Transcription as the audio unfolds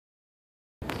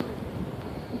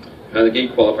On the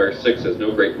gate, qualifier 6 has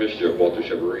No Great Mischief, Walter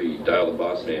Chevrolet, Dial the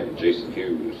Boss Man, Jason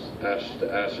Hughes, Ash to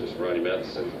Ashes, Ronnie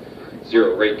Matheson,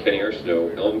 Zero Rate, Kenny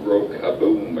Arsenault, Elm Grove,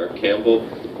 Kaboom, Mark Campbell.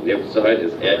 On the outside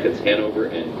is Atkins Hanover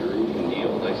and Drew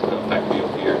Neal. Nice compact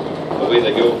field here. Away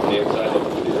they go from the outside,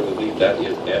 looking for the early lead. That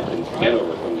is Atkins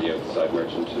Hanover from the outside,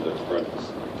 marching to the front.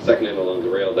 Second in along the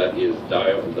rail, that is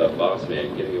Dial the Boss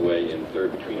Man. Getting away in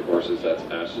third between horses, that's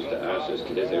Ashes to Ashes.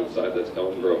 To his outside, that's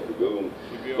Elm Grove, Kaboom,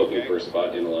 looking for a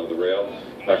spot in along the rail.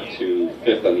 Back to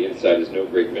fifth on the inside is No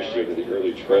Great Mischief. In the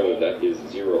early trailer, that is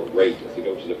Zero Rate. As we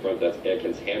go to the front, that's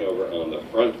Atkins Hanover on the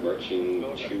front, marching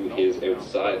to his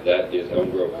outside. That is Elm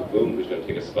Grove, Kaboom, who's going to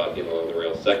take a spot in along the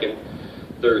rail second.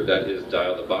 Third, that is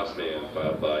Dial the Boss Man,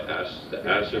 followed by Ashes to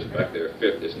Ashes. Back there,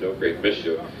 fifth is No Great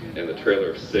Mischief, and the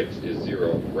trailer of six is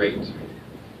Zero Rate.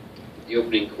 The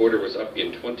opening quarter was up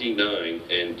in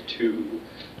 29-2.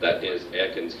 That is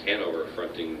Atkins Hanover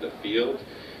fronting the field.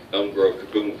 Elm Grove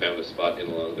Kaboom found a spot in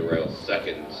along the rail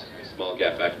second. Small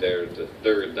gap back there to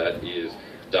third. That is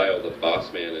Dial the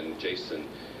Boss Man and Jason.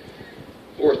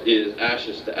 Fourth is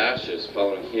Ashes to Ashes.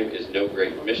 Following him is No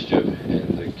Great Mischief,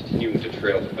 and continuing to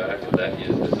trail to back, that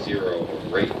is the Zero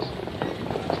Rate.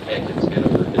 Atkins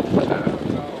Hanover hits the half.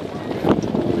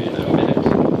 In a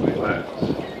minute flat.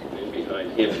 And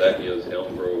behind him, that is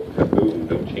Elm Grove Kaboom.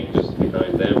 No changes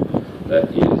behind them. That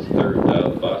is third,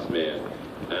 Dial the Boss Man.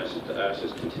 Ashes to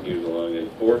Ashes continues along in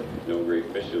fourth. No Great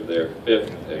Mischief there,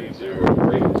 fifth, and Zero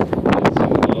Rate. And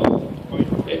Signal.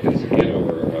 Atkins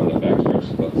Hanover on the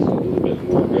backstretch. Let's a little bit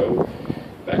more go.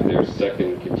 Back there,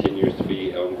 second continues to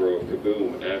be Elm Grove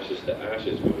Kaboom. Ashes to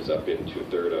Ashes moves up into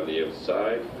third on the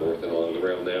outside. Fourth and along the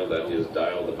rail now, that is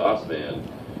Dial the Boss Man.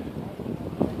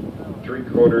 Three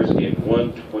quarters in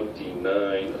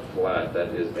 129 flat. That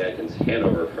is Atkins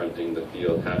Hanover fronting the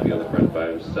field, happy on the front by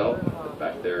himself.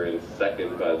 Back there in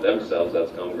second by themselves,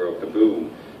 that's Elm Grove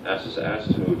Kaboom. Ashes to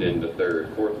Ashes moved into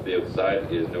third. Fourth to the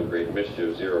outside is No Great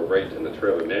Mischief, Zero Rate, and the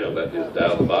trailer now, that is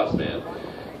Dial the Boss Man.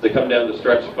 They come down the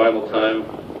stretch, final time,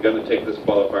 going to take this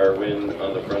qualifier win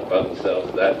on the front by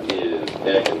themselves. That is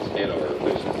Atkins Hanover,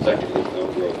 which is second is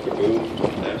Elm Grove Kaboom.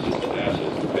 Ashes to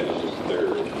Ashes, who finishes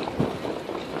third.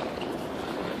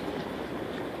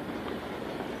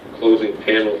 Closing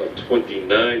panel of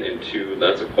 29-2.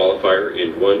 That's a qualifier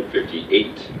in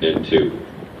 158-2.